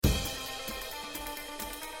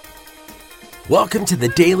Welcome to the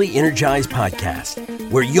Daily Energize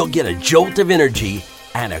Podcast, where you'll get a jolt of energy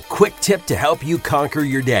and a quick tip to help you conquer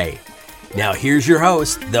your day. Now here's your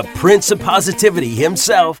host, the Prince of Positivity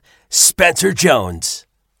himself, Spencer Jones.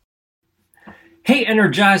 Hey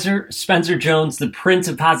Energizer, Spencer Jones, the Prince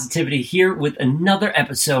of Positivity here with another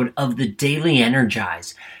episode of the Daily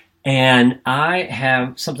Energize. And I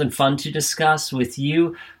have something fun to discuss with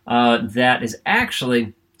you that is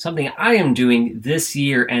actually something I am doing this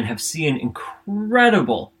year and have seen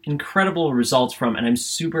incredible results from, and I'm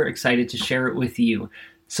super excited to share it with you.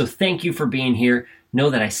 So thank you for being here. Know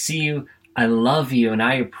that I see you, I love you, and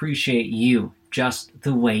I appreciate you just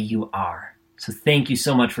the way you are. So thank you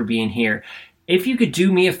so much for being here. If you could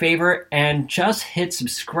do me a favor and just hit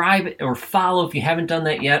subscribe or follow if you haven't done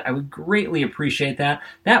that yet, I would greatly appreciate that.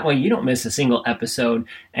 That way you don't miss a single episode,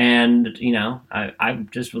 and I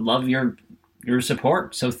just would love your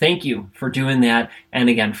support. So thank you for doing that, and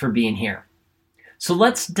again, for being here. So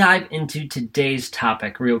let's dive into today's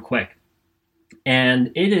topic real quick.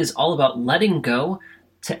 And it is all about letting go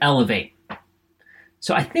to elevate.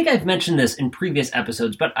 So I think I've mentioned this in previous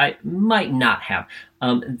episodes, but I might not have.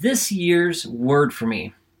 This year's word for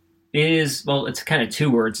me is, well, it's kind of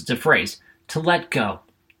two words. It's a phrase, to let go,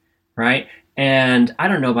 right? And I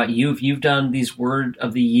don't know about you, if you've done these word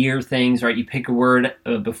of the year things, right? You pick a word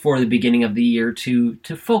before the beginning of the year to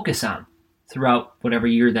focus on throughout whatever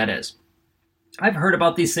year that is. I've heard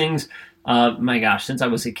about these things, since I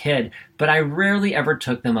was a kid, but I rarely ever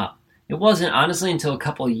took them up. It wasn't honestly until a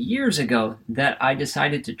couple of years ago that I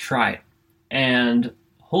decided to try it. And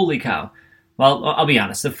holy cow. Well, I'll be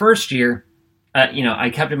honest, the first year, I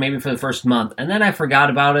kept it maybe for the first month, and then I forgot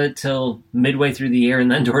about it till midway through the year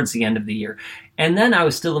and then towards the end of the year. And then I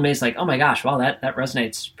was still amazed, like, oh my gosh, wow, that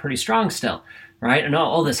resonates pretty strong still, right? And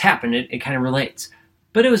all this happened, it kind of relates.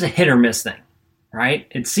 But it was a hit or miss thing, right?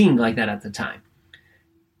 It seemed like that at the time.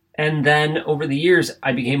 And then over the years,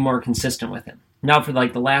 I became more consistent with it. Now for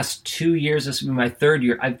like the last 2 years, this will be my third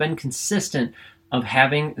year, I've been consistent of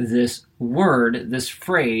having this word, this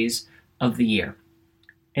phrase of the year.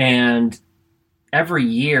 And every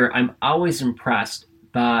year, I'm always impressed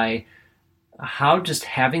by how just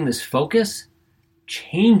having this focus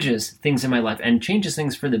changes things in my life and changes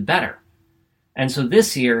things for the better. And so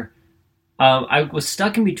this year, I was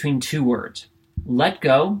stuck in between two words. Let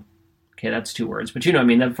go. Okay, that's two words. But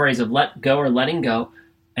the phrase of let go or letting go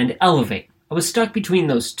and elevate. I was stuck between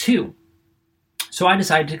those two. So I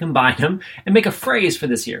decided to combine them and make a phrase for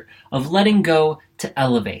this year of letting go to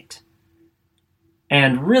elevate.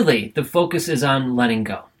 And really, the focus is on letting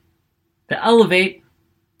go. To elevate,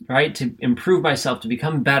 right, to improve myself, to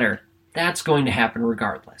become better, that's going to happen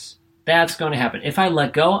regardless. That's going to happen. If I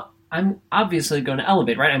let go, I'm obviously going to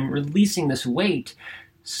elevate, right? I'm releasing this weight,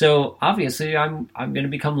 so obviously I'm going to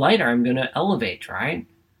become lighter. I'm going to elevate, right?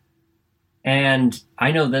 And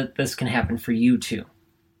I know that this can happen for you too.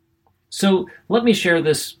 So let me share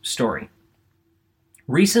this story.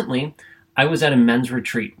 Recently, I was at a men's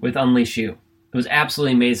retreat with Unleash You. It was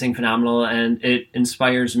absolutely amazing, phenomenal, and it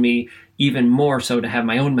inspires me even more so to have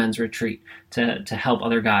my own men's retreat to help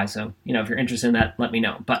other guys. So, if you're interested in that, let me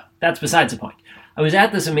know. But that's besides the point. I was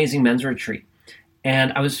at this amazing men's retreat,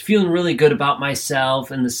 and I was feeling really good about myself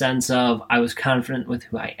in the sense of I was confident with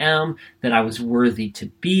who I am, that I was worthy to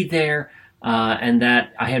be there, and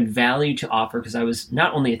that I had value to offer because I was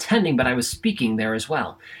not only attending, but I was speaking there as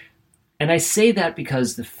well. And I say that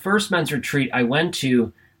because the first men's retreat I went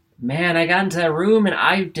to, man, I got into that room and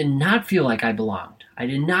I did not feel like I belonged. I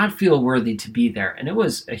did not feel worthy to be there, and it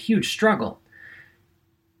was a huge struggle.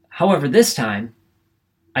 However, this time,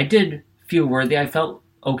 I did feel worthy. I felt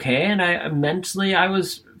okay, and mentally I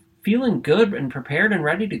was feeling good and prepared and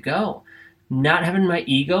ready to go. Not having my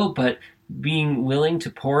ego, but being willing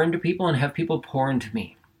to pour into people and have people pour into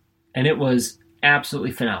me. And it was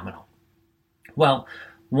absolutely phenomenal. Well,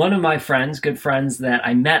 one of my friends, good friends that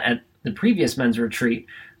I met at the previous men's retreat,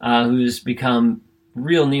 who's become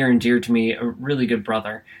real near and dear to me, a really good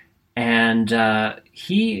brother. And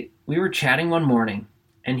we were chatting one morning,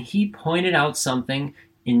 and he pointed out something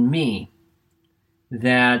in me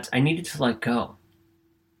that I needed to let go.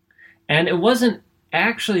 And it wasn't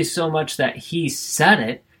actually so much that he said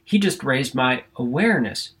it, he just raised my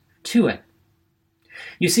awareness to it.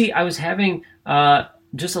 You see, I was having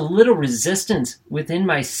just a little resistance within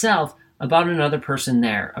myself about another person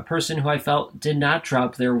there, a person who I felt did not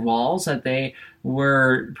drop their walls, that they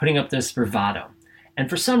were putting up this bravado. And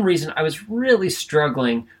for some reason, I was really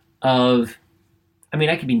struggling I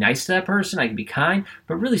could be nice to that person, I could be kind,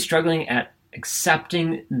 but really struggling at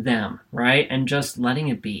accepting them, right? And just letting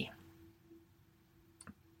it be.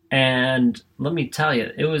 And let me tell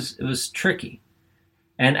you, it was tricky.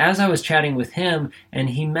 And as I was chatting with him and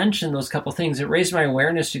he mentioned those couple things, it raised my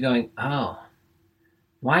awareness to going, oh,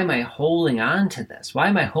 why am I holding on to this? Why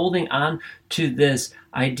am I holding on to this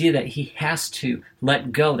idea that he has to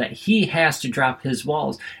let go, that he has to drop his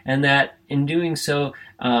walls, and that in doing so,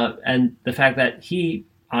 and the fact that he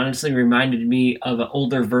honestly reminded me of an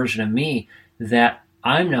older version of me, that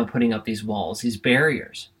I'm now putting up these walls, these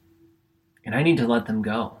barriers, and I need to let them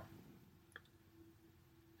go.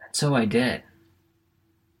 And so I did.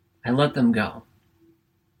 I let them go.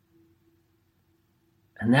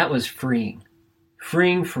 And that was freeing.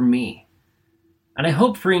 Freeing for me. And I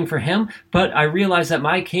hope freeing for him, but I realized that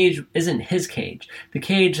my cage isn't his cage. The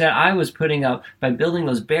cage that I was putting up by building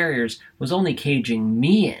those barriers was only caging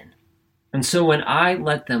me in. And so when I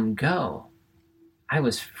let them go, I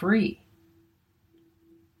was free.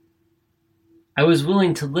 I was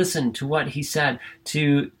willing to listen to what he said,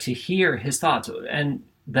 to hear his thoughts, and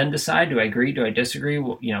then decide, do I agree, do I disagree,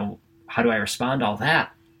 how do I respond, all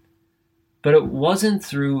that. But it wasn't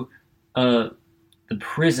through the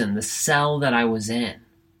prison, the cell that I was in.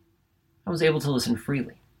 I was able to listen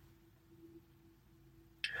freely.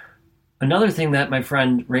 Another thing that my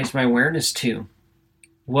friend raised my awareness to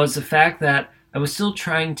was the fact that I was still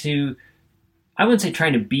trying to, I wouldn't say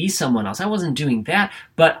trying to be someone else. I wasn't doing that,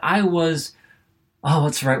 but I was,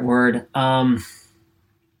 what's the right word?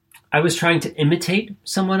 I was trying to imitate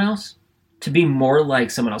someone else, to be more like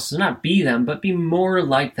someone else. So not be them, but be more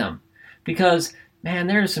like them. Because, man,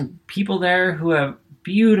 there are some people there who have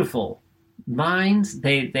beautiful minds.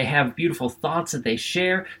 They have beautiful thoughts that they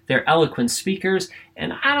share. They're eloquent speakers.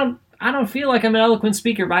 And I don't feel like I'm an eloquent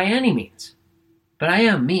speaker by any means. But I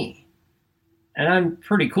am me. And I'm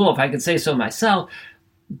pretty cool if I could say so myself.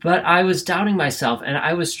 But I was doubting myself, and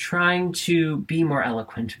I was trying to be more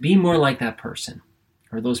eloquent, be more like that person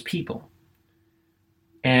or those people.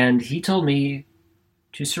 And he told me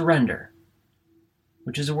to surrender,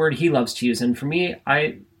 which is a word he loves to use. And for me,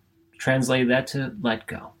 I translated that to let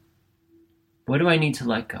go. What do I need to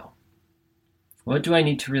let go? What do I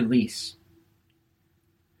need to release?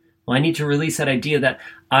 Well, I need to release that idea that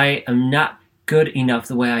I am not good enough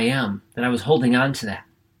the way I am, that I was holding on to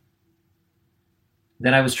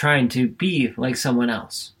that I was trying to be like someone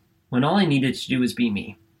else, when all I needed to do was be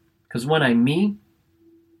me. Because when I'm me,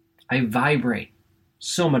 I vibrate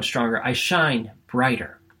so much stronger. I shine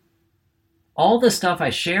brighter. All the stuff I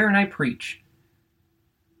share and I preach,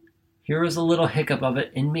 here was a little hiccup of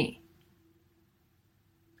it in me.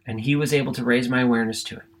 And he was able to raise my awareness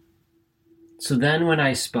to it. So then when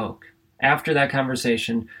I spoke, after that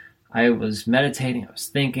conversation, I was meditating, I was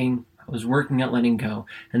thinking, I was working at letting go.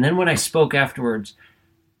 And then when I spoke afterwards,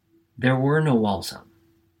 there were no walls up.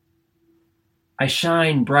 I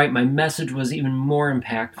shined bright. My message was even more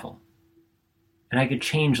impactful. And I could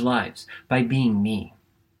change lives by being me.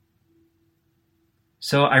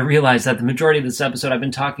 So I realized that the majority of this episode I've been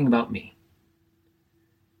talking about me.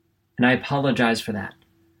 And I apologize for that.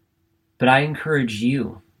 But I encourage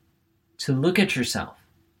you to look at yourself,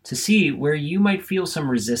 to see where you might feel some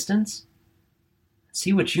resistance,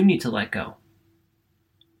 see what you need to let go.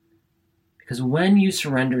 Because when you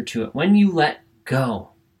surrender to it, when you let go,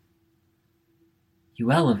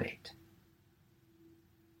 you elevate.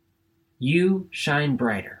 You shine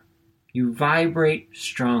brighter. You vibrate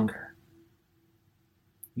stronger.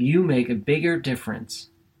 You make a bigger difference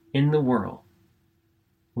in the world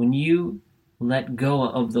when you let go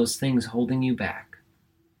of those things holding you back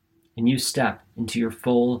and you step into your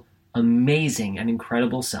full, amazing, and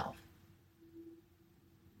incredible self.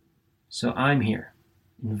 So I'm here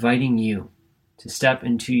inviting you to step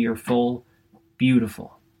into your full,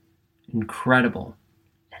 beautiful, incredible,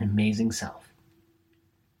 and amazing self.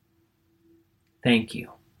 Thank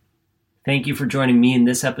you. Thank you for joining me in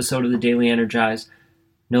this episode of the Daily Energize.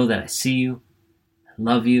 Know that I see you, I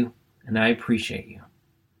love you, and I appreciate you.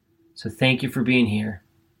 So thank you for being here.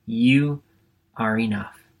 You are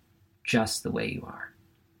enough, just the way you are.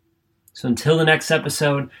 So until the next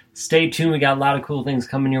episode, stay tuned. We got a lot of cool things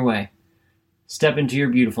coming your way. Step into your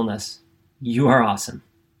beautifulness. You are awesome.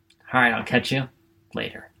 All right, I'll catch you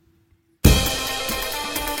later.